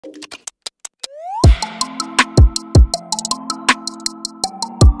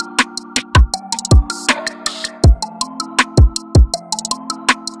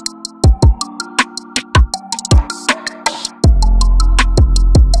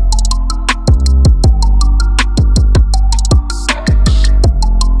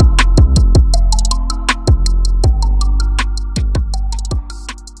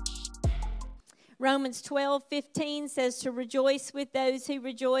Romans 12:15 says to rejoice with those who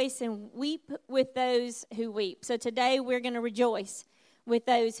rejoice and weep with those who weep. So today we're going to rejoice with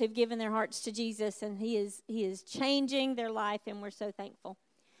those who've given their hearts to Jesus, and He is changing their life, and we're so thankful.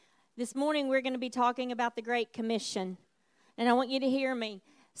 This morning we're going to be talking about the Great Commission, and I want you to hear me.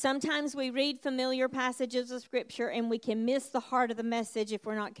 Sometimes we read familiar passages of Scripture and we can miss the heart of the message if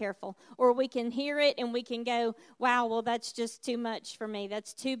we're not careful. Or we can hear it and we can go, wow, well, that's just too much for me.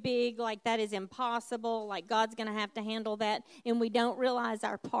 That's too big, like that is impossible, like God's going to have to handle that, and we don't realize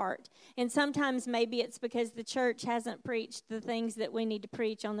our part. And sometimes maybe it's because the church hasn't preached the things that we need to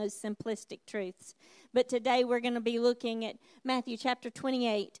preach on those simplistic truths. But today we're going to be looking at Matthew chapter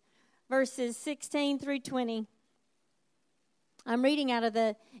 28, verses 16 through 20. I'm reading out of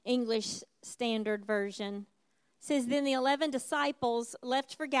the English Standard Version. It says, Then the 11 disciples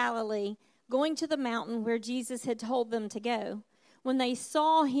left for Galilee, going to the mountain where Jesus had told them to go. When they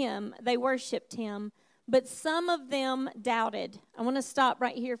saw him, they worshipped him, but some of them doubted. I want to stop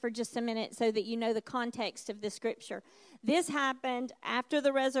right here for just a minute so that you know the context of this scripture. This happened after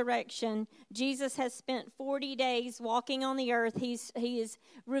the resurrection. Jesus has spent 40 days walking on the earth. He has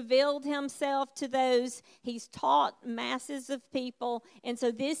revealed himself to those. He's taught masses of people. And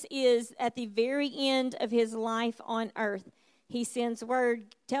so this is at the very end of his life on earth. He sends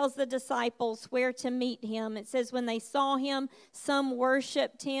word, tells the disciples where to meet him. It says when they saw him, some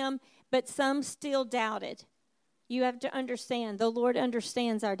worshiped him, but some still doubted. You have to understand, the Lord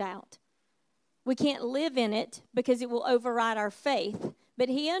understands our doubt. We can't live in it because it will override our faith. But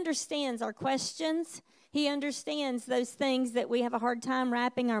he understands our questions. He understands those things that we have a hard time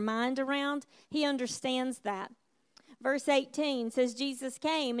wrapping our mind around. He understands that. Verse 18 says, Jesus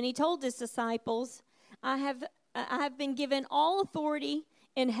came and he told his disciples, I have been given all authority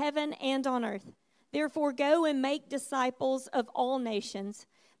in heaven and on earth. Therefore go and make disciples of all nations,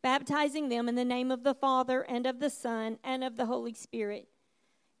 baptizing them in the name of the Father and of the Son and of the Holy Spirit.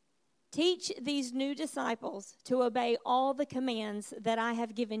 Teach these new disciples to obey all the commands that I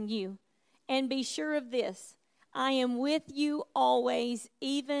have given you. And be sure of this, I am with you always,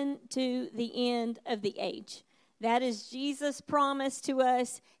 even to the end of the age. That is Jesus' promise to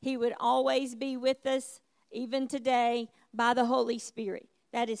us. He would always be with us, even today, by the Holy Spirit.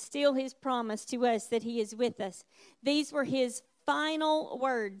 That is still his promise to us, that he is with us. These were his final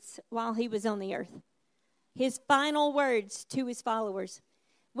words while he was on the earth. His final words to his followers.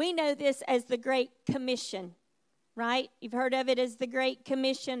 We know this as the Great Commission, right? You've heard of it as the Great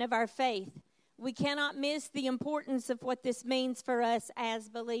Commission of our faith. We cannot miss the importance of what this means for us as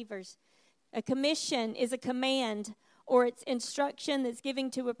believers. A commission is a command or it's instruction that's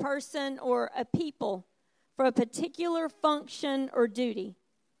given to a person or a people for a particular function or duty.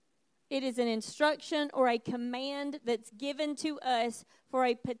 It is an instruction or a command that's given to us for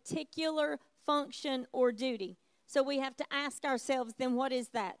a particular function or duty. So we have to ask ourselves, then what is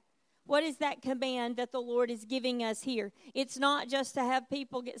that? What is that command that the Lord is giving us here? It's not just to have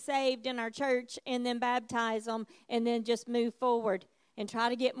people get saved in our church and then baptize them and then just move forward and try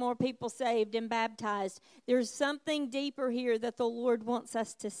to get more people saved and baptized. There's something deeper here that the Lord wants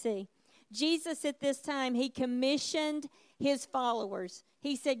us to see. Jesus at this time, he commissioned his followers.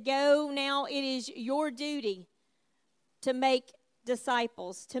 He said, go now, it is your duty to make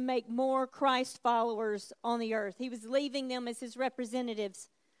disciples, to make more Christ followers on the earth. He was leaving them as his representatives,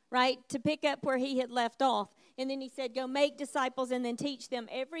 right, to pick up where he had left off. And then he said, go make disciples and then teach them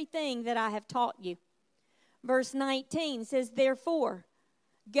everything that I have taught you. Verse 19 says, therefore,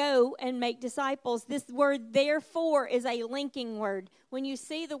 go and make disciples. This word therefore is a linking word. When you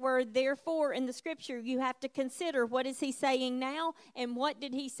see the word therefore in the scripture, you have to consider what is he saying now and what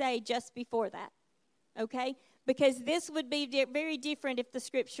did he say just before that. Okay? Because this would be very different if the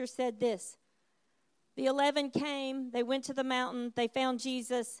scripture said this. The 11 came, they went to the mountain, they found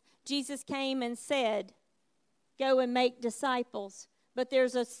Jesus. Jesus came and said, go and make disciples. But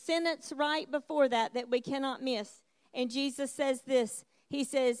there's a sentence right before that we cannot miss. And Jesus says this. He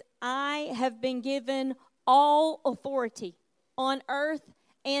says, I have been given all authority on earth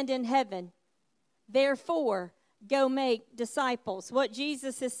and in heaven. Therefore, go make disciples. What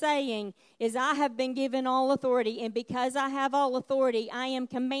Jesus is saying is, I have been given all authority, and because I have all authority, I am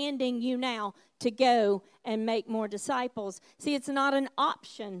commanding you now to go and make more disciples. See, it's not an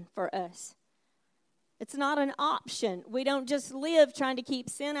option for us. It's not an option. We don't just live trying to keep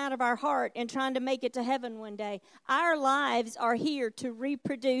sin out of our heart and trying to make it to heaven one day. Our lives are here to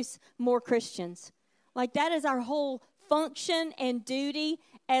reproduce more Christians. Like, that is our whole function and duty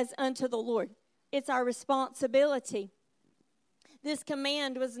as unto the Lord. It's our responsibility. This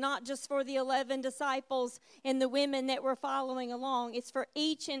command was not just for the 11 disciples and the women that were following along. It's for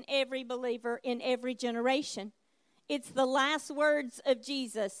each and every believer in every generation. It's the last words of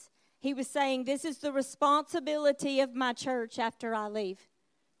Jesus. He was saying, this is the responsibility of my church after I leave,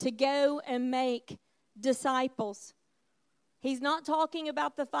 to go and make disciples. He's not talking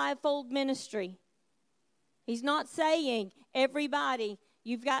about the fivefold ministry. He's not saying, everybody,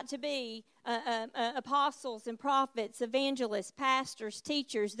 you've got to be apostles and prophets, evangelists, pastors,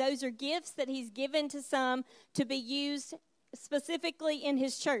 teachers. Those are gifts that he's given to some to be used specifically in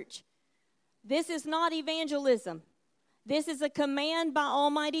his church. This is not evangelism. This is a command by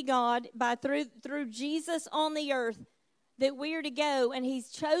Almighty God, through Jesus on the earth, that we're to go, and he's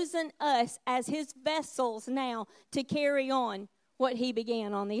chosen us as his vessels now to carry on what he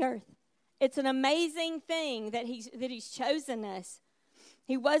began on the earth. It's an amazing thing that he's chosen us.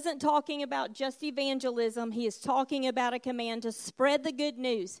 He wasn't talking about just evangelism. He is talking about a command to spread the good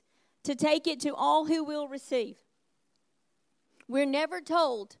news, to take it to all who will receive. We're never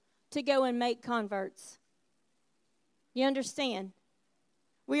told to go and make converts. You understand?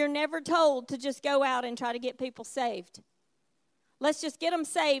 We are never told to just go out and try to get people saved. Let's just get them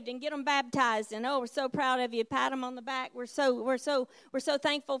saved and get them baptized. And, we're so proud of you. Pat them on the back. We're so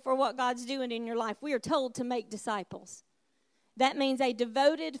thankful for what God's doing in your life. We are told to make disciples. That means a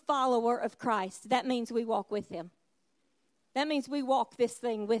devoted follower of Christ. That means we walk with him. That means we walk this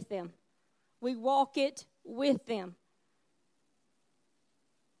thing with them. We walk it with them.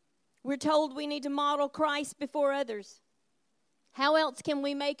 We're told we need to model Christ before others. How else can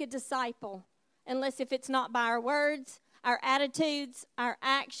we make a disciple unless if it's not by our words, our attitudes, our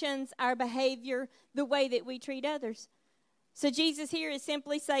actions, our behavior, the way that we treat others? So Jesus here is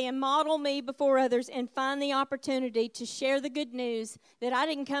simply saying, model me before others and find the opportunity to share the good news that I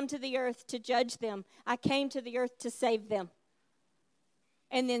didn't come to the earth to judge them. I came to the earth to save them.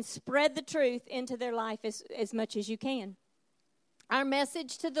 And then spread the truth into their life as much as you can. Our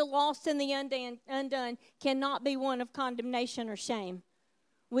message to the lost and the undone cannot be one of condemnation or shame.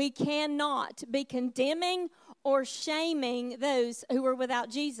 We cannot be condemning or shaming those who are without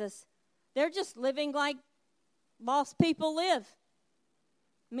Jesus. They're just living like lost people live.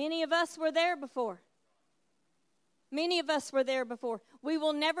 Many of us were there before. Many of us were there before. We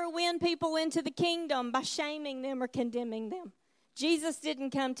will never win people into the kingdom by shaming them or condemning them. Jesus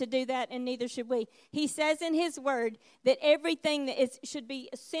didn't come to do that, and neither should we. He says in his word that everything that should be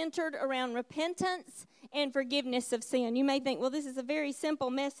centered around repentance and forgiveness of sin. You may think, well, this is a very simple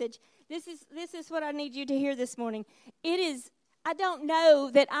message. This is what I need you to hear this morning. I don't know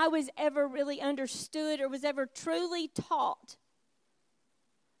that I was ever really understood or was ever truly taught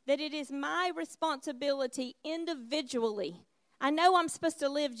that it is my responsibility individually. I know I'm supposed to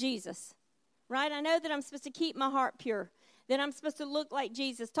live Jesus, right? I know that I'm supposed to keep my heart pure, that I'm supposed to look like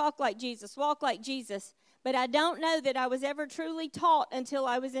Jesus, talk like Jesus, walk like Jesus. But I don't know that I was ever truly taught until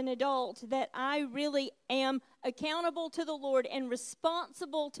I was an adult that I really am accountable to the Lord and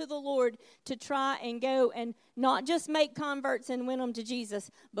responsible to the Lord to try and go and not just make converts and win them to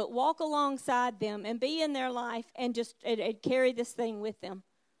Jesus, but walk alongside them and be in their life and just and carry this thing with them.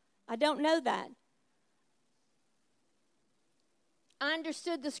 I don't know that. I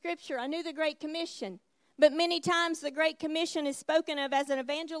understood the scripture. I knew the Great Commission. But many times the Great Commission is spoken of as an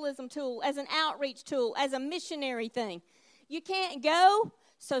evangelism tool, as an outreach tool, as a missionary thing. You can't go,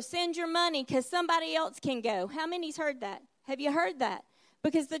 so send your money because somebody else can go. How many's heard that? Have you heard that?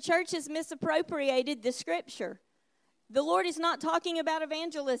 Because the church has misappropriated the scripture. The Lord is not talking about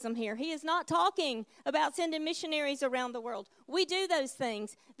evangelism here. He is not talking about sending missionaries around the world. We do those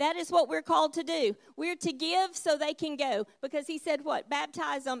things. That is what we're called to do. We're to give so they can go. Because he said what?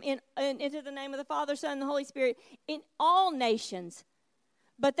 Baptize them into the name of the Father, Son, and the Holy Spirit in all nations.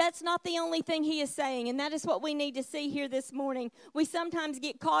 But that's not the only thing he is saying, and that is what we need to see here this morning. We sometimes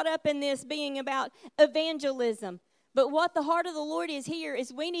get caught up in this being about evangelism. But what the heart of the Lord is here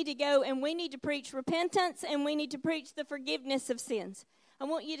is we need to go and we need to preach repentance and we need to preach the forgiveness of sins. I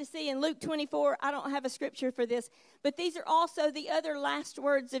want you to see in Luke 24, I don't have a scripture for this, but these are also the other last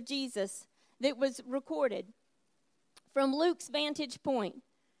words of Jesus that was recorded. From Luke's vantage point,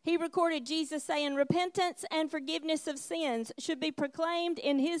 He recorded Jesus saying repentance and forgiveness of sins should be proclaimed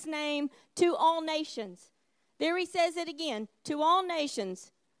in his name to all nations. There he says it again, to all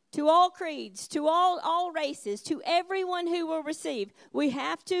nations, to all creeds, to all races, to everyone who will receive. We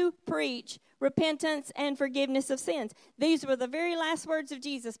have to preach repentance and forgiveness of sins. These were the very last words of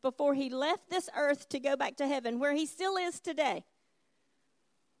Jesus before he left this earth to go back to heaven, where he still is today,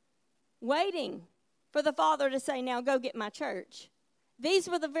 waiting for the Father to say, now go get my church. These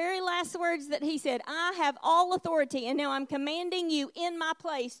were the very last words that he said, I have all authority, and now I'm commanding you in my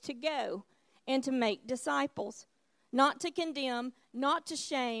place to go and to make disciples. Not to condemn, not to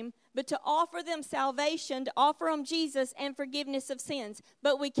shame, but to offer them salvation, to offer them Jesus and forgiveness of sins.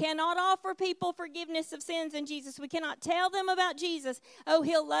 But we cannot offer people forgiveness of sins and Jesus. We cannot tell them about Jesus. Oh,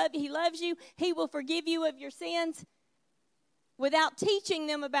 he loves you. He will forgive you of your sins, without teaching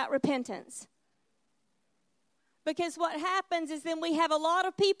them about repentance. Because what happens is then we have a lot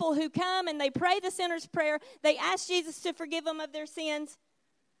of people who come and they pray the sinner's prayer. They ask Jesus to forgive them of their sins,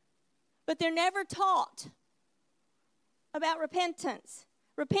 but they're never taught about repentance.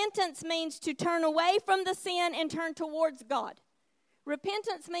 Repentance means to turn away from the sin and turn towards God.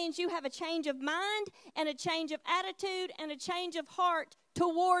 Repentance means you have a change of mind and a change of attitude and a change of heart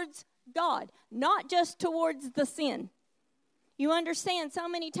towards God, not just towards the sin. You understand, so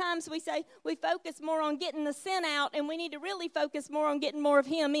many times we say we focus more on getting the sin out, and we need to really focus more on getting more of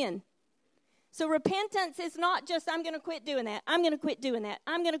him in. So repentance is not just, I'm going to quit doing that. I'm going to quit doing that.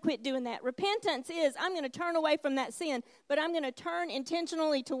 I'm going to quit doing that. Repentance is, I'm going to turn away from that sin, but I'm going to turn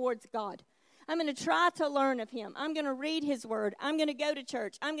intentionally towards God. I'm going to try to learn of him. I'm going to read his word. I'm going to go to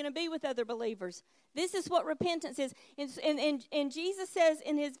church. I'm going to be with other believers. This is what repentance is. And Jesus says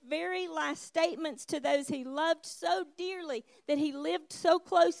in his very last statements to those he loved so dearly, that he lived so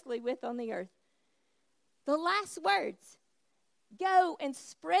closely with on the earth, the last words, go and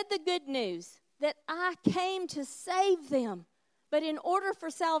spread the good news that I came to save them. But in order for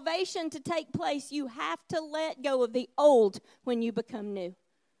salvation to take place, you have to let go of the old when you become new.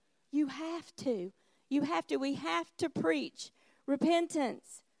 You have to. You have to. We have to preach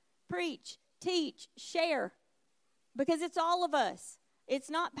repentance. Preach, teach, share. Because it's all of us. It's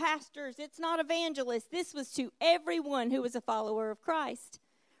not pastors. It's not evangelists. This was to everyone who was a follower of Christ.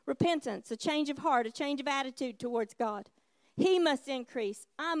 Repentance, a change of heart, a change of attitude towards God. He must increase.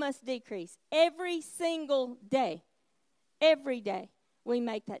 I must decrease. Every single day. Every day we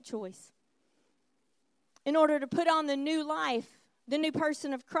make that choice. In order to put on the new life, the new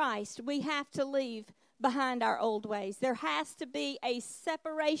person of Christ, we have to leave behind our old ways. There has to be a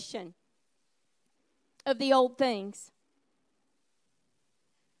separation of the old things.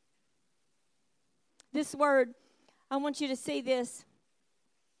 This word, I want you to see this.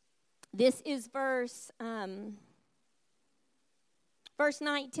 This is verse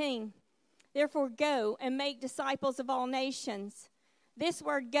 19. Therefore, go and make disciples of all nations. This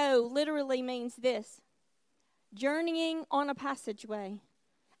word go literally means this: journeying on a passageway.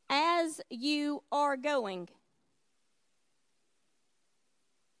 As you are going.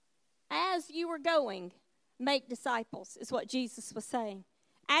 As you are going, make disciples, is what Jesus was saying.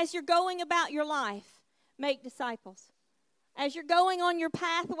 As you're going about your life, make disciples. As you're going on your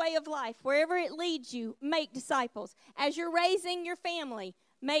pathway of life, wherever it leads you, make disciples. As you're raising your family,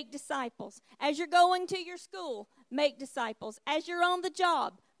 make disciples. As you're going to your school, make disciples. As you're on the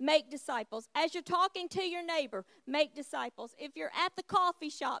job, make disciples. As you're talking to your neighbor, make disciples. If you're at the coffee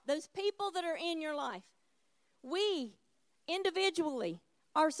shop, those people that are in your life, we individually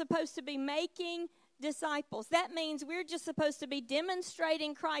are supposed to be making disciples. That means we're just supposed to be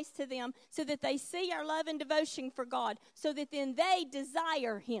demonstrating Christ to them so that they see our love and devotion for God, so that then they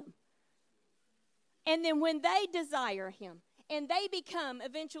desire him. And then when they desire him, and they become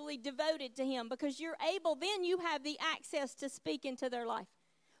eventually devoted to him, because you're able, then you have the access to speak into their life.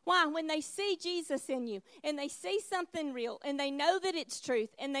 Why? When they see Jesus in you, and they see something real, and they know that it's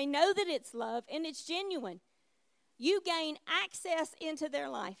truth, and they know that it's love, and it's genuine, you gain access into their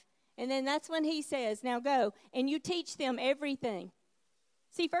life. And then that's when he says, now go, and you teach them everything.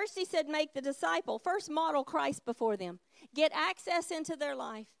 See, first he said, make the disciple. First, model Christ before them. Get access into their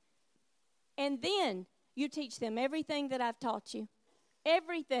life. And then you teach them everything that I've taught you.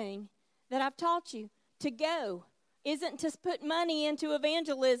 Everything that I've taught you. To go isn't to put money into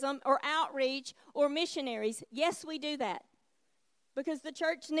evangelism or outreach or missionaries. Yes, we do that, because the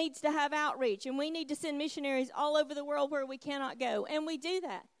church needs to have outreach, and we need to send missionaries all over the world where we cannot go, and we do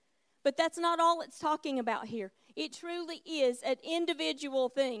that. But that's not all it's talking about here. It truly is an individual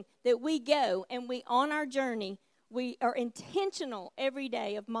thing that we go, and we, on our journey, we are intentional every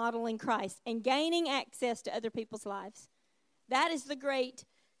day of modeling Christ and gaining access to other people's lives. That is the Great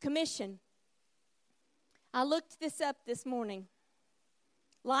commission. I looked this up this morning.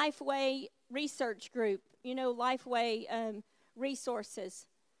 Lifeway Research Group, Lifeway Resources.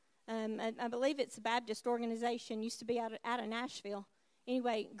 I believe it's a Baptist organization, used to be out of Nashville.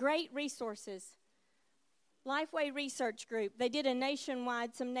 Anyway, great resources. Lifeway Research Group, they did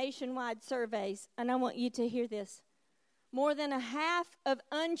some nationwide surveys, and I want you to hear this. More than a half of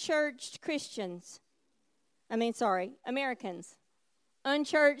unchurched Americans,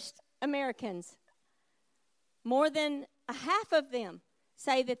 unchurched Americans, more than a half of them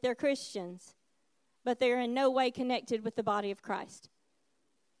say that they're Christians, but they're in no way connected with the body of Christ.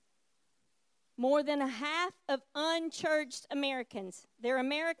 More than a half of unchurched Americans. They're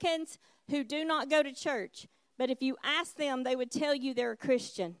Americans who do not go to church, but if you ask them, they would tell you they're a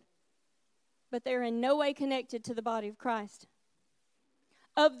Christian, but they're in no way connected to the body of Christ.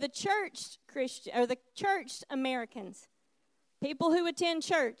 Of the churched Americans, people who attend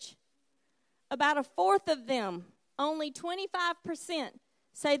church, about a fourth of them, only 25%,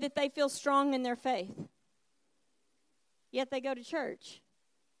 say that they feel strong in their faith. Yet they go to church.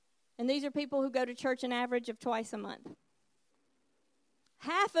 And these are people who go to church an average of twice a month.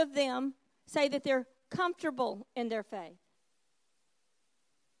 Half of them say that they're comfortable in their faith.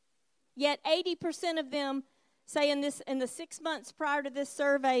 Yet 80% of them say in the 6 months prior to this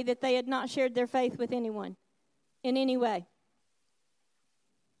survey that they had not shared their faith with anyone in any way.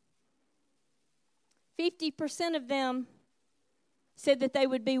 50% of them said that they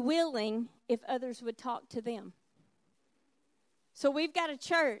would be willing if others would talk to them. So we've got a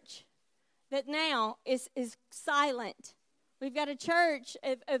church that now is silent. We've got a church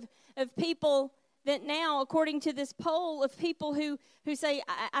of people that now, according to this poll, of people who say,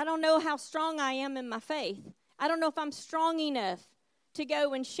 I don't know how strong I am in my faith. I don't know if I'm strong enough to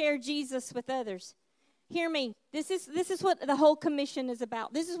go and share Jesus with others. Hear me. This is what the whole commission is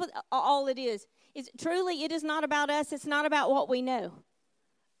about. This is what all it is. Truly, it is not about us. It's not about what we know.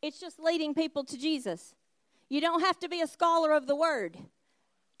 It's just leading people to Jesus. You don't have to be a scholar of the Word.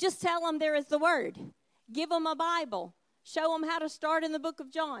 Just tell them there is the Word. Give them a Bible. Show them how to start in the book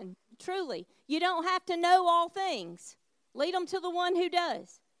of John. Truly, you don't have to know all things. Lead them to the one who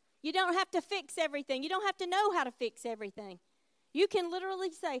does. You don't have to fix everything. You don't have to know how to fix everything. You can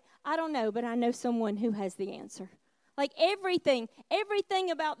literally say, I don't know, but I know someone who has the answer. Like everything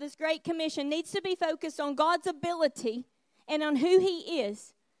about this Great Commission needs to be focused on God's ability and on who He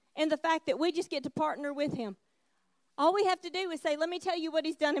is and the fact that we just get to partner with Him. All we have to do is say, let me tell you what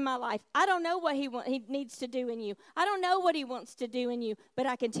He's done in my life. I don't know what He needs to do in you. I don't know what He wants to do in you, but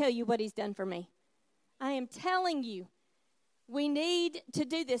I can tell you what He's done for me. I am telling you, we need to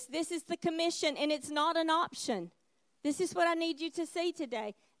do this. This is the commission, and it's not an option. This is what I need you to see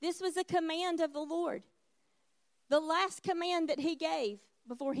today. This was a command of the Lord. The last command that He gave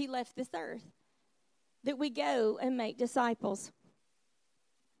before He left this earth, that we go and make disciples.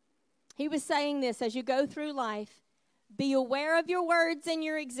 He was saying this as you go through life, be aware of your words and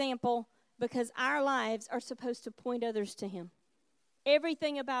your example, because our lives are supposed to point others to Him.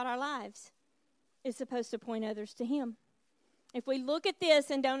 Everything about our lives is supposed to point others to Him. If we look at this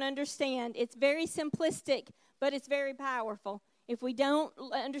and don't understand, it's very simplistic, but it's very powerful. If we don't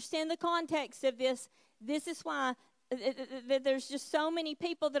understand the context of this, this is why there's just so many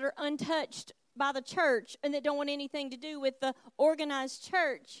people that are untouched by the church and that don't want anything to do with the organized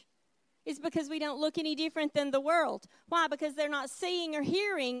church. It's because we don't look any different than the world. Why? Because they're not seeing or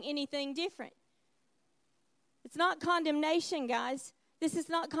hearing anything different. It's not condemnation, guys. This is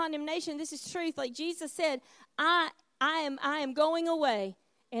not condemnation. This is truth. Like Jesus said, I am going away,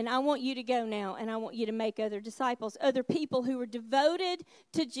 and I want you to go now, and I want you to make other disciples, other people who are devoted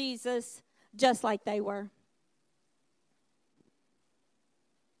to Jesus just like they were.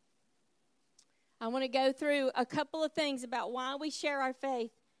 I want to go through a couple of things about why we share our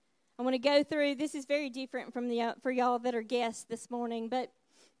faith. I want to go through, this is very different from for y'all that are guests this morning, but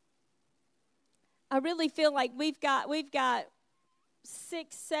I really feel like we've got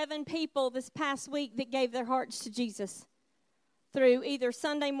 6, 7 people this past week that gave their hearts to Jesus through either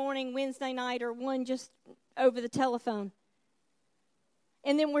Sunday morning, Wednesday night, or one just over the telephone.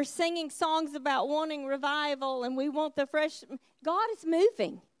 And then we're singing songs about wanting revival, and we want the fresh. God is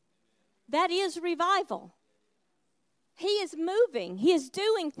moving. That is revival. He is moving. He is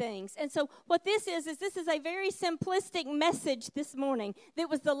doing things. And so what this is a very simplistic message this morning that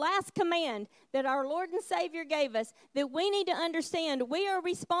was the last command that our Lord and Savior gave us, that we need to understand we are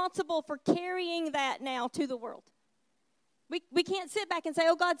responsible for carrying that now to the world. We can't sit back and say,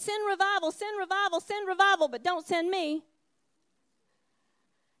 oh, God, send revival, but don't send me.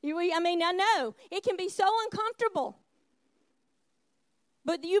 I know. It can be so uncomfortable.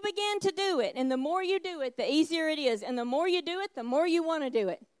 But you begin to do it, and the more you do it, the easier it is. And the more you do it, the more you want to do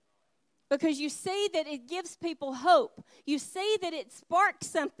it. Because you see that it gives people hope. You see that it sparks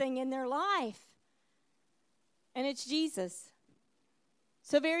something in their life. And it's Jesus.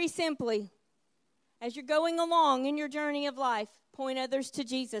 So very simply, as you're going along in your journey of life, point others to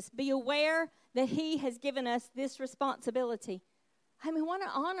Jesus. Be aware that he has given us this responsibility. I mean, what an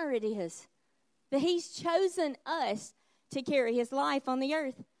honor it is that he's chosen us to carry his life on the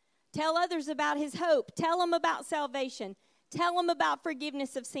earth. Tell others about his hope. Tell them about salvation. Tell them about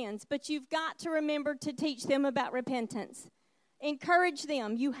forgiveness of sins. But you've got to remember to teach them about repentance. Encourage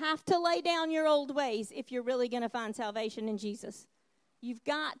them. You have to lay down your old ways if you're really going to find salvation in Jesus. You've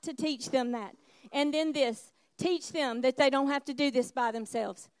got to teach them that. And then this, teach them that they don't have to do this by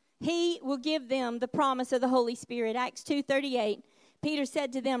themselves. He will give them the promise of the Holy Spirit. Acts 2:38. Peter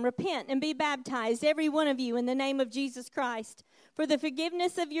said to them, repent and be baptized, every one of you, in the name of Jesus Christ, for the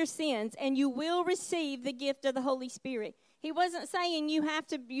forgiveness of your sins, and you will receive the gift of the Holy Spirit. He wasn't saying you have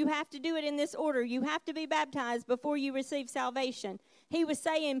to do it in this order. You have to be baptized before you receive salvation. He was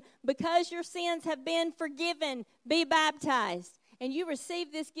saying, because your sins have been forgiven, be baptized. And you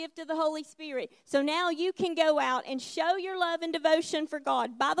receive this gift of the Holy Spirit. So now you can go out and show your love and devotion for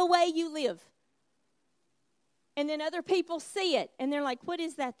God by the way you live. And then other people see it, and they're like, what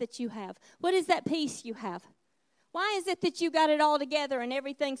is that you have? What is that peace you have? Why is it that you got it all together and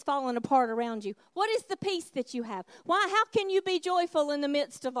everything's falling apart around you? What is the peace that you have? How can you be joyful in the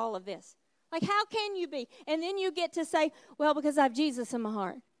midst of all of this? Like, how can you be? And then you get to say, well, because I have Jesus in my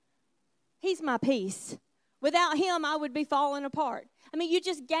heart. He's my peace. Without him, I would be falling apart. I mean, you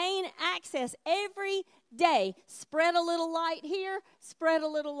just gain access every day. Spread a little light here, spread a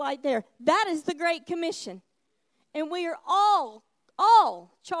little light there. That is the Great Commission. And we are all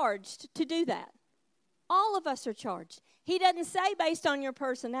charged to do that. All of us are charged. He doesn't say based on your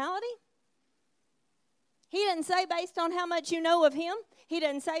personality. He doesn't say based on how much you know of him. He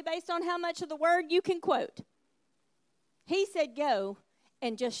doesn't say based on how much of the word you can quote. He said go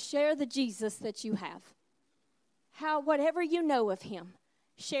and just share the Jesus that you have. Whatever you know of him,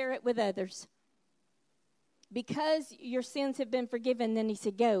 share it with others. Because your sins have been forgiven, then he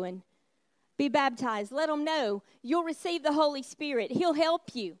said go and be baptized. Let them know you'll receive the Holy Spirit. He'll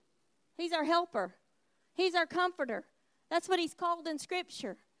help you. He's our helper. He's our comforter. That's what he's called in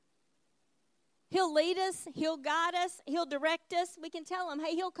Scripture. He'll lead us. He'll guide us. He'll direct us. We can tell him,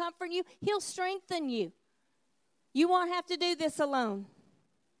 hey, he'll comfort you. He'll strengthen you. You won't have to do this alone.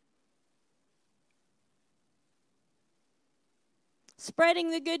 Spreading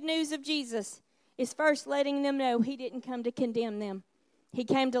the good news of Jesus is first letting them know he didn't come to condemn them. He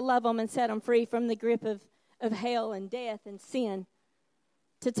came to love them and set them free from the grip of hell and death and sin.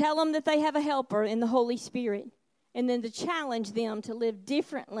 To tell them that they have a helper in the Holy Spirit. And then to challenge them to live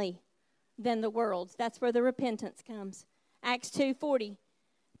differently than the world. That's where the repentance comes. Acts 2:40.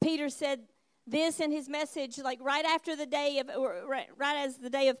 Peter said this in his message, like right as the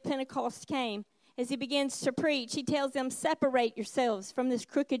day of Pentecost came. As he begins to preach, he tells them, separate yourselves from this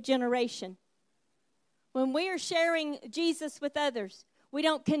crooked generation. When we are sharing Jesus with others, we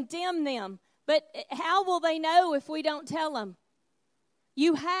don't condemn them. But how will they know if we don't tell them?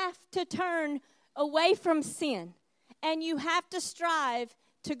 You have to turn away from sin. And you have to strive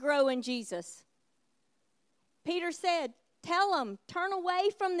to grow in Jesus. Peter said, tell them, turn away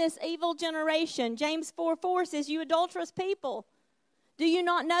from this evil generation. James 4:4 says, you adulterous people. Do you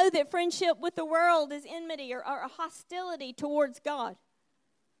not know that friendship with the world is enmity or a hostility towards God?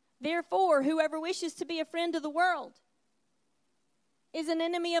 Therefore, whoever wishes to be a friend of the world is an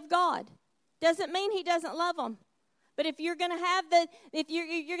enemy of God. Doesn't mean he doesn't love them. But if you're going to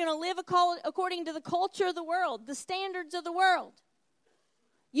you're going to live according to the culture of the world, the standards of the world,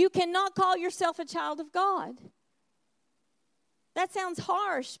 you cannot call yourself a child of God. That sounds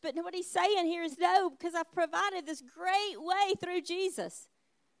harsh, but what he's saying here is no, because I've provided this great way through Jesus.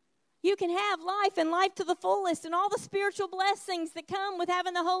 You can have life and life to the fullest and all the spiritual blessings that come with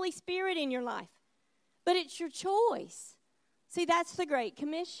having the Holy Spirit in your life. But it's your choice. See, that's the Great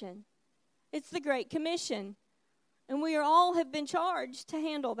Commission. It's the Great Commission. And we all have been charged to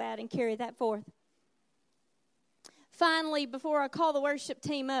handle that and carry that forth. Finally, before I call the worship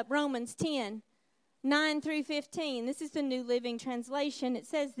team up, Romans 10, 9 through 15. This is the New Living Translation. It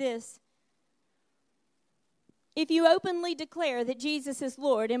says this. If you openly declare that Jesus is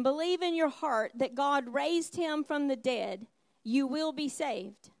Lord and believe in your heart that God raised him from the dead, you will be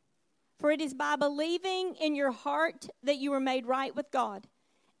saved. For it is by believing in your heart that you are made right with God.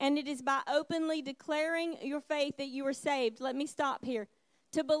 And it is by openly declaring your faith that you are saved. Let me stop here.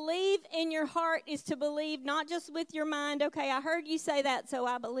 To believe in your heart is to believe not just with your mind, okay, I heard you say that, so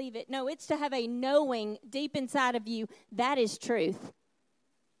I believe it. No, it's to have a knowing deep inside of you that is truth.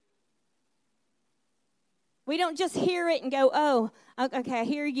 We don't just hear it and go, oh, okay, I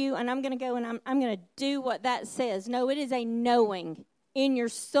hear you, and I'm going to go and I'm going to do what that says. No, it is a knowing in your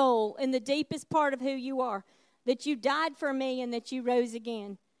soul, in the deepest part of who you are, that you died for me and that you rose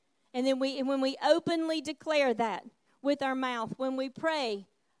again. And then when we openly declare that with our mouth, when we pray,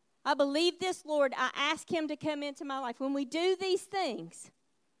 I believe this, Lord, I ask him to come into my life. When we do these things,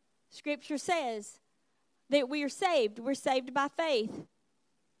 Scripture says that we are saved. We're saved by faith.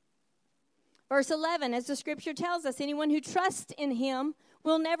 Verse 11, as the Scripture tells us, anyone who trusts in him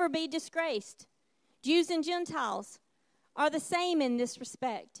will never be disgraced. Jews and Gentiles are the same in this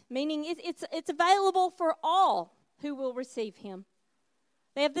respect, meaning it's available for all who will receive him.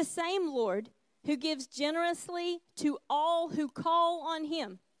 They have the same Lord who gives generously to all who call on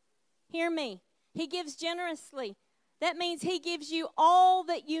him. Hear me. He gives generously. That means he gives you all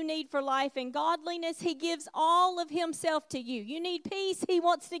that you need for life and godliness. He gives all of himself to you. You need peace, he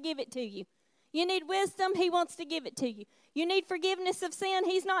wants to give it to you. You need wisdom, he wants to give it to you. You need forgiveness of sin,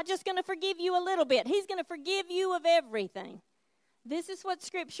 he's not just going to forgive you a little bit. He's going to forgive you of everything. This is what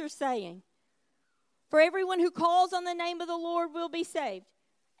Scripture's saying. For everyone who calls on the name of the Lord will be saved.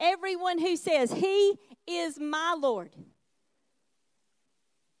 Everyone who says, he is my Lord.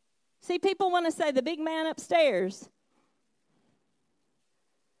 See, people want to say, the big man upstairs.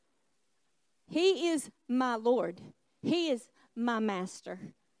 He is my Lord. He is my master.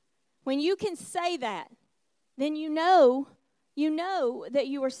 When you can say that, then you know that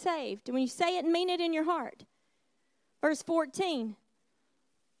you are saved. When you say it and mean it in your heart. Verse 14.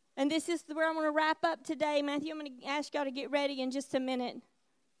 And this is where I'm going to wrap up today. Matthew, I'm going to ask y'all to get ready in just a minute.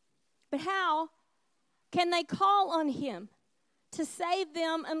 But how can they call on him to save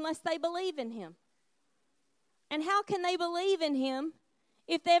them unless they believe in him? And how can they believe in him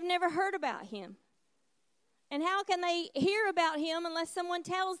if they've never heard about him? And how can they hear about him unless someone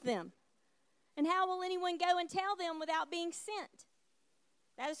tells them? And how will anyone go and tell them without being sent?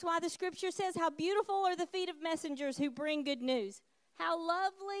 That is why the Scripture says, how beautiful are the feet of messengers who bring good news. How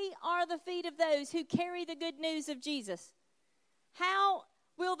lovely are the feet of those who carry the good news of Jesus. How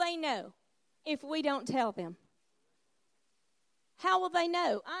will they know if we don't tell them? How will they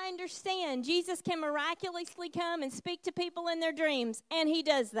know? I understand Jesus can miraculously come and speak to people in their dreams, and he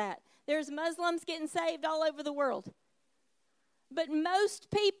does that. There's Muslims getting saved all over the world. But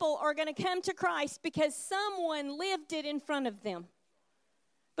most people are going to come to Christ because someone lived it in front of them.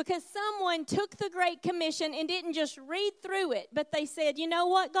 Because someone took the Great Commission and didn't just read through it, but they said, you know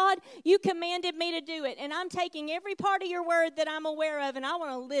what, God, you commanded me to do it, and I'm taking every part of your word that I'm aware of, and I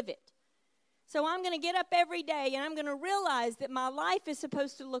want to live it. So I'm going to get up every day, and I'm going to realize that my life is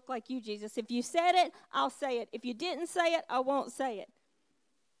supposed to look like you, Jesus. If you said it, I'll say it. If you didn't say it, I won't say it.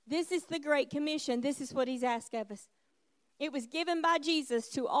 This is the Great Commission. This is what he's asked of us. It was given by Jesus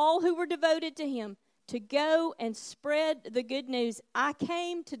to all who were devoted to him to go and spread the good news. I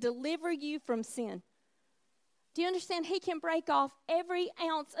came to deliver you from sin. Do you understand? He can break off every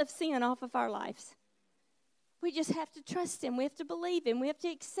ounce of sin off of our lives. We just have to trust him. We have to believe him. We have to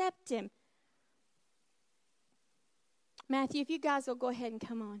accept him. Matthew, if you guys will go ahead and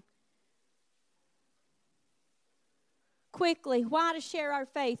come on. Quickly, why to share our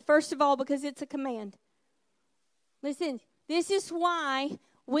faith? First of all, because it's a command. Listen, this is why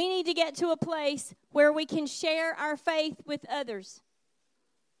we need to get to a place where we can share our faith with others.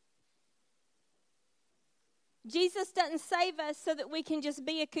 Jesus doesn't save us so that we can just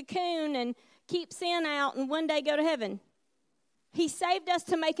be a cocoon and keep sin out and one day go to heaven. He saved us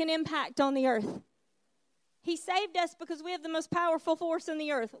to make an impact on the earth. He saved us because we have the most powerful force in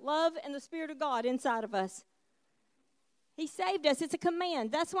the earth, love and the Spirit of God inside of us. He saved us. It's a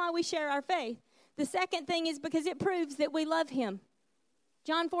command. That's why we share our faith. The second thing is because it proves that we love him.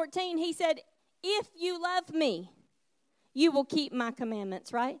 John 14, he said, if you love me, you will keep my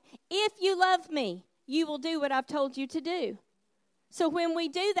commandments, right? If you love me, you will do what I've told you to do. So when we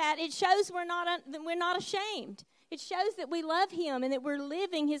do that, it shows we're not ashamed. It shows that we love him and that we're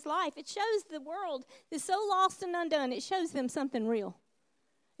living his life. It shows the world is so lost and undone. It shows them something real.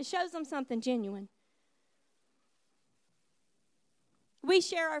 It shows them something genuine. We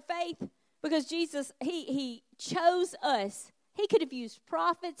share our faith because Jesus, he chose us. He could have used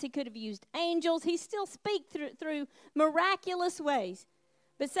prophets. He could have used angels. He still speaks through miraculous ways.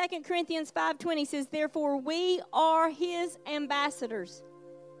 But 2 Corinthians 5:20 says, therefore we are his ambassadors.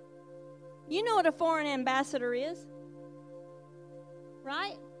 You know what a foreign ambassador is,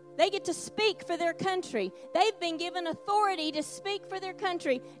 right? They get to speak for their country. They've been given authority to speak for their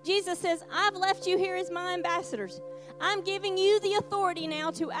country. Jesus says, I've left you here as my ambassadors. I'm giving you the authority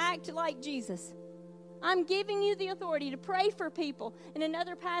now to act like Jesus. I'm giving you the authority to pray for people. In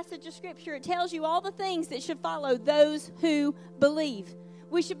another passage of Scripture, it tells you all the things that should follow those who believe.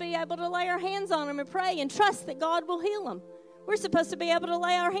 We should be able to lay our hands on them and pray and trust that God will heal them. We're supposed to be able to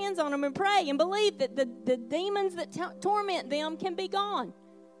lay our hands on them and pray and believe that the demons that torment them can be gone.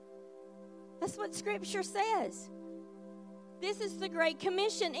 That's what Scripture says. This is the Great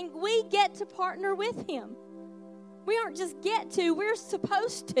Commission, and we get to partner with Him. We aren't just get to, we're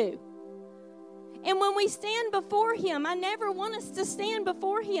supposed to. And when we stand before Him, I never want us to stand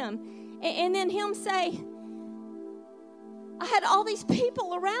before Him and then Him say, I had all these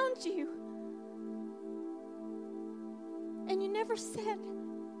people around you, and you never said,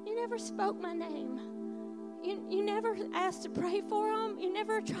 you never spoke my name. You never asked to pray for them. You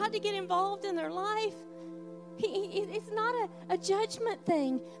never tried to get involved in their life. It's not a judgment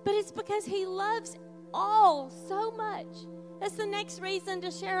thing, but it's because He loves all so much. That's the next reason to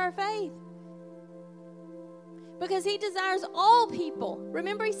share our faith. Because He desires all people.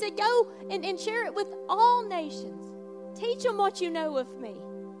 Remember, He said, go and share it with all nations. Teach them what you know of me.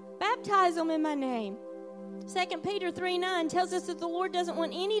 Baptize them in my name. 2 Peter 3:9 tells us that the Lord doesn't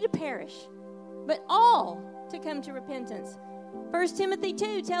want any to perish, but all to come to repentance. 1 Timothy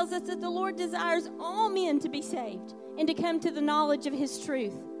 2 tells us that the Lord desires all men to be saved and to come to the knowledge of His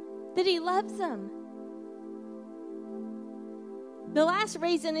truth, that He loves them. The last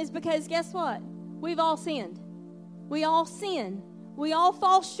reason is because, guess what? We've all sinned. We all sin. We all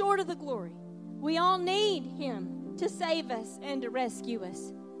fall short of the glory. We all need Him to save us and to rescue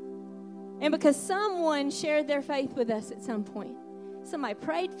us. And because someone shared their faith with us at some point. Somebody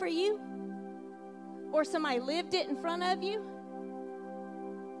prayed for you, or somebody lived it in front of you.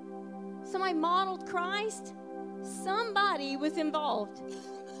 Somebody modeled Christ. Somebody was involved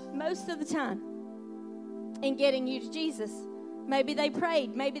most of the time in getting you to Jesus. Maybe they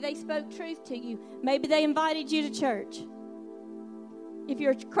prayed. Maybe they spoke truth to you. Maybe they invited you to church. If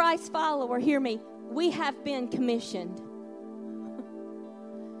you're a Christ follower, hear me. We have been commissioned.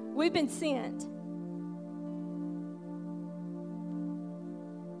 We've been sent.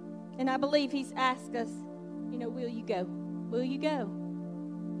 And I believe He's asked us, will you go? Will you go?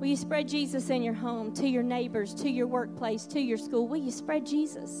 Will you spread Jesus in your home, to your neighbors, to your workplace, to your school? Will you spread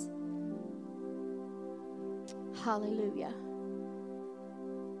Jesus? Hallelujah.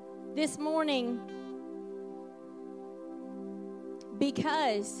 This morning,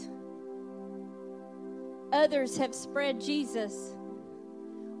 because others have spread Jesus,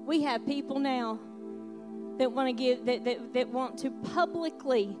 we have people now that want to give that want to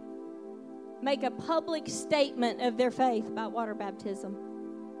publicly make a public statement of their faith by water baptism.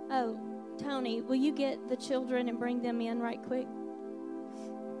 Oh, Tony, will you get the children and bring them in right quick?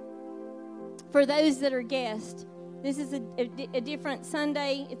 For those that are guests, this is a different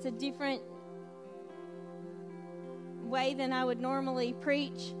Sunday. It's a different way than I would normally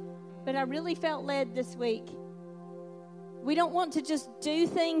preach, but I really felt led this week. We don't want to just do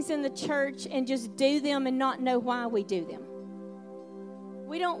things in the church and just do them and not know why we do them.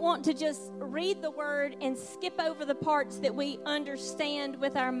 We don't want to just read the Word and skip over the parts that we understand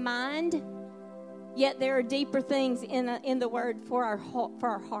with our mind, yet there are deeper things in the Word for our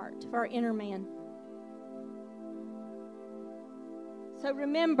heart, for our inner man. So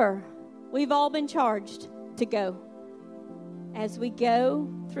remember, we've all been charged to go as we go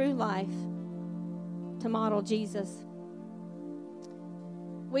through life to model Jesus.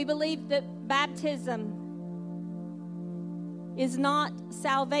 We believe that baptism is not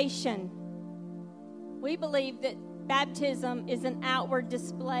salvation. We believe that baptism is an outward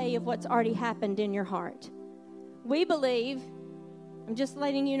display of what's already happened in your heart. We believe, I'm just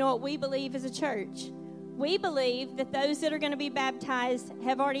letting you know what we believe as a church. We believe that those that are going to be baptized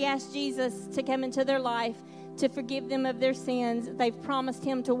have already asked Jesus to come into their life to forgive them of their sins. They've promised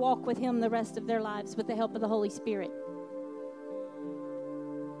Him to walk with Him the rest of their lives with the help of the Holy Spirit.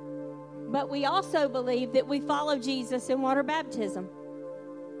 But we also believe that we follow Jesus in water baptism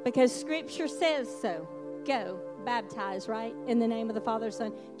because Scripture says so. Go, baptize, right? In the name of the Father,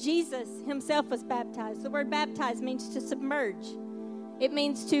 Son. Jesus Himself was baptized. The word baptize means to submerge. It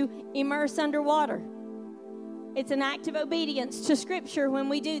means to immerse underwater. It's an act of obedience to Scripture when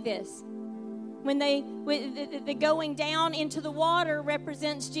we do this. When the going down into the water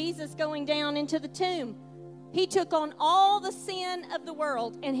represents Jesus going down into the tomb. He took on all the sin of the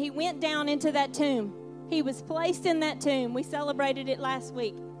world and He went down into that tomb. He was placed in that tomb. We celebrated it last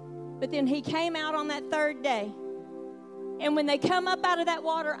week. But then He came out on that third day And when they come up out of that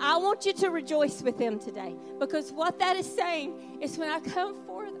water, I want you to rejoice with them today. Because what that is saying is when I come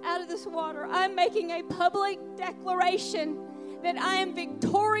forth out of this water, I'm making a public declaration that I am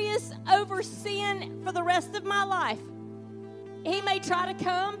victorious over sin for the rest of my life. He may try to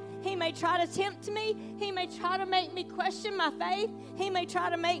come. He may try to tempt me. He may try to make me question my faith. He may try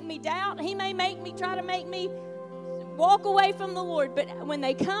to make me doubt. He may try to make me walk away from the Lord. But when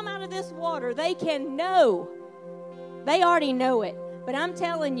they come out of this water, they can know. They already know it. But I'm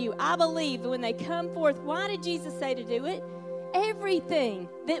telling you, I believe that when they come forth, why did Jesus say to do it? Everything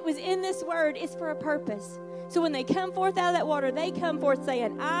that was in this word is for a purpose. So when they come forth out of that water, they come forth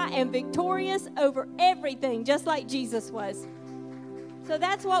saying, I am victorious over everything, just like Jesus was. So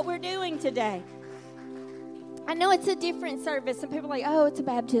that's what we're doing today. I know it's a different service. Some people are like, oh, it's a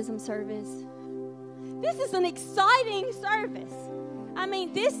baptism service. This is an exciting service. I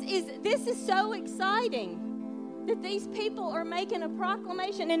mean, this is so exciting that these people are making a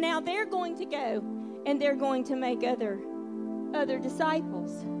proclamation, and now they're going to go and they're going to make other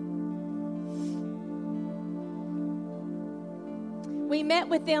disciples. We met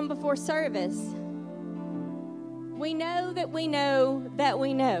with them before service. We know that we know that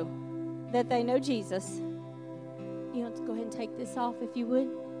we know that they know Jesus. You want to go ahead and take this off if you would?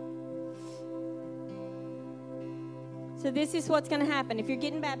 So this is what's going to happen. If you're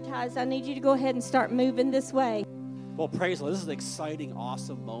getting baptized, I need you to go ahead and start moving this way. Well, praise the Lord. This is an exciting,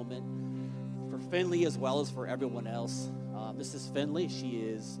 awesome moment for Finley as well as for everyone else. This is Finley. She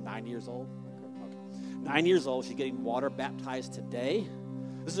is 9 years old. Okay. 9 years old. She's getting water baptized today.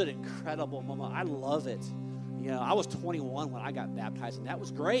 This is an incredible moment. I love it. You know, I was 21 when I got baptized, and that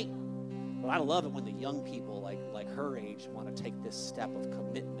was great. But I love it when the young people like her age want to take this step of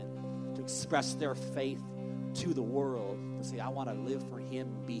commitment to express their faith to the world, to say, I want to live for him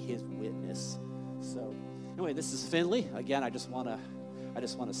and be his witness. So anyway, this is Finley. Again, I just want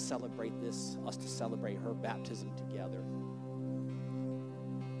to celebrate this, us to celebrate her baptism together.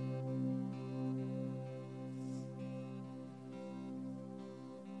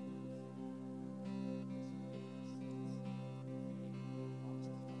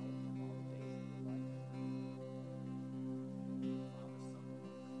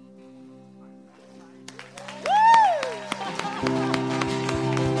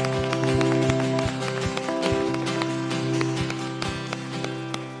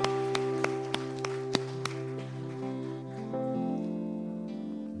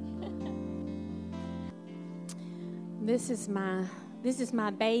 This is my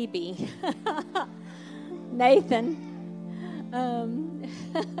baby, Nathan.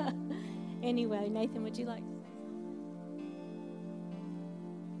 Anyway, Nathan, would you like to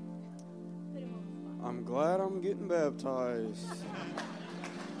say something? I'm glad I'm getting baptized.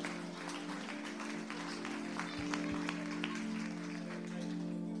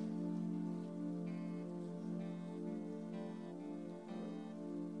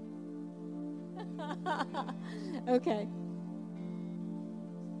 Okay.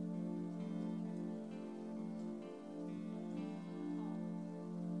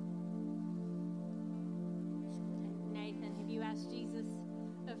 Nathan, have you asked Jesus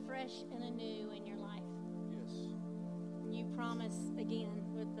afresh and anew in your life? Yes. You promise again,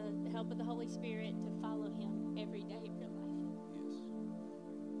 with the help of the Holy Spirit, to follow him every day of your life. Yes.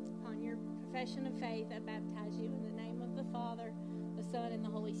 On your profession of faith, I baptize you in the name of the Father, the Son, and the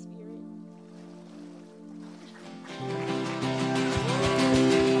Holy Spirit.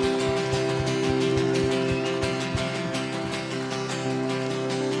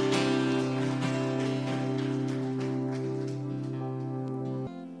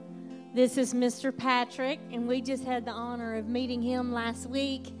 This is Mr. Patrick, and we just had the honor of meeting him last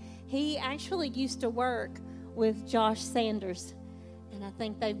week. He actually used to work with Josh Sanders, and I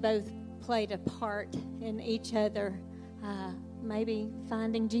think they both played a part in each other, maybe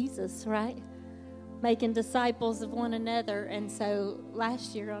finding Jesus, right? Making disciples of one another. And so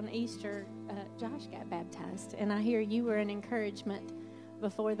last year on Easter, Josh got baptized, and I hear you were an encouragement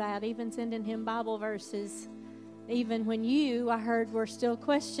before that, even sending him Bible verses. Even when I heard, were still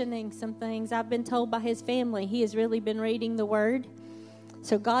questioning some things. I've been told by his family he has really been reading the Word.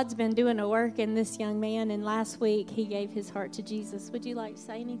 So God's been doing a work in this young man, and last week he gave his heart to Jesus. Would you like to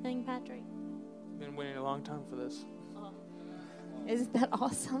say anything, Patrick? Been waiting a long time for this. Oh, isn't that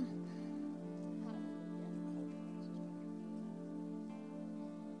awesome?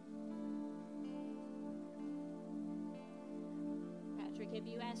 Patrick, have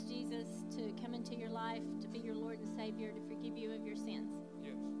you asked Jesus to come into your life, to be your Lord and Savior, to forgive you of your sins?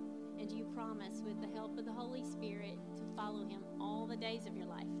 Yes. And do you promise, with the help of the Holy Spirit, to follow him all the days of your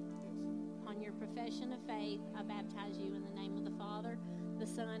life? Yes. On your your profession of faith, I baptize you in the name of the Father, the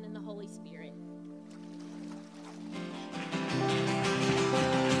Son, and the Holy Spirit.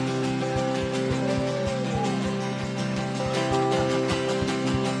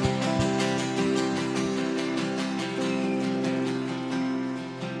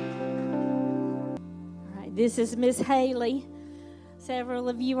 This is Miss Haley. Several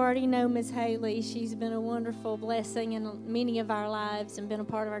of you already know Miss Haley. She's been a wonderful blessing in many of our lives and been a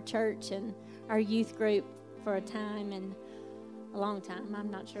part of our church and our youth group for a time and a long time. I'm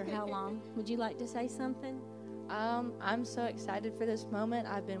not sure how long. Would you like to say something? I'm so excited for this moment.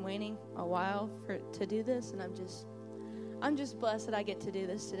 I've been waiting a while to do this, and I'm just blessed that I get to do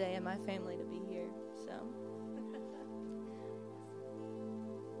this today and my family to be here. So.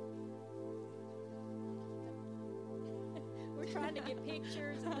 We're trying to get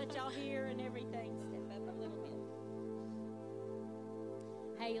pictures and let y'all hear and everything. Step up a little bit.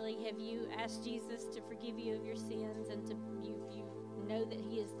 Haley, have you asked Jesus to forgive you of your sins and you know that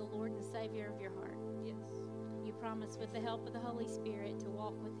He is the Lord and Savior of your heart? Yes. You promise with the help of the Holy Spirit to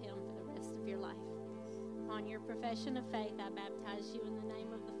walk with Him for the rest of your life. On your profession of faith, I baptize you in the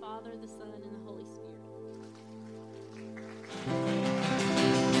name of the Father, the Son, and the Holy Spirit.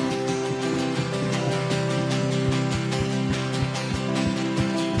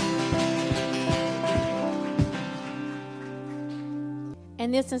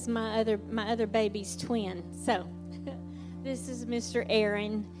 And this is my other baby's twin. So this is Mr.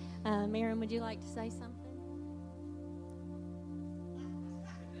 Aaron. Aaron, would you like to say something?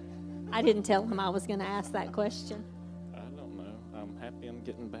 I didn't tell him I was going to ask that question. I don't know. I'm happy I'm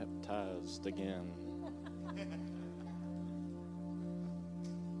getting baptized again. They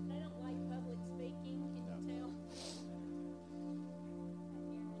don't like public speaking, can you tell?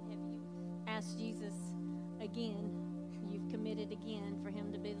 Aaron, have you asked Jesus again? You've committed again for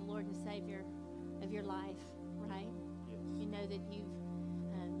Him to be the Lord and Savior of your life, right? Yes. You know that you've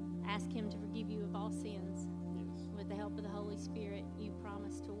asked Him to forgive you of all sins. Yes. With the help of the Holy Spirit, you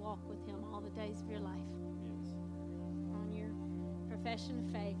promise to walk with Him all the days of your life. Yes. On your profession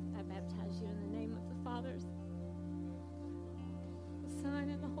of faith, I baptize you in the name of the Father, the Son,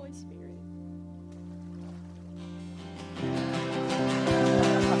 and the Holy Spirit.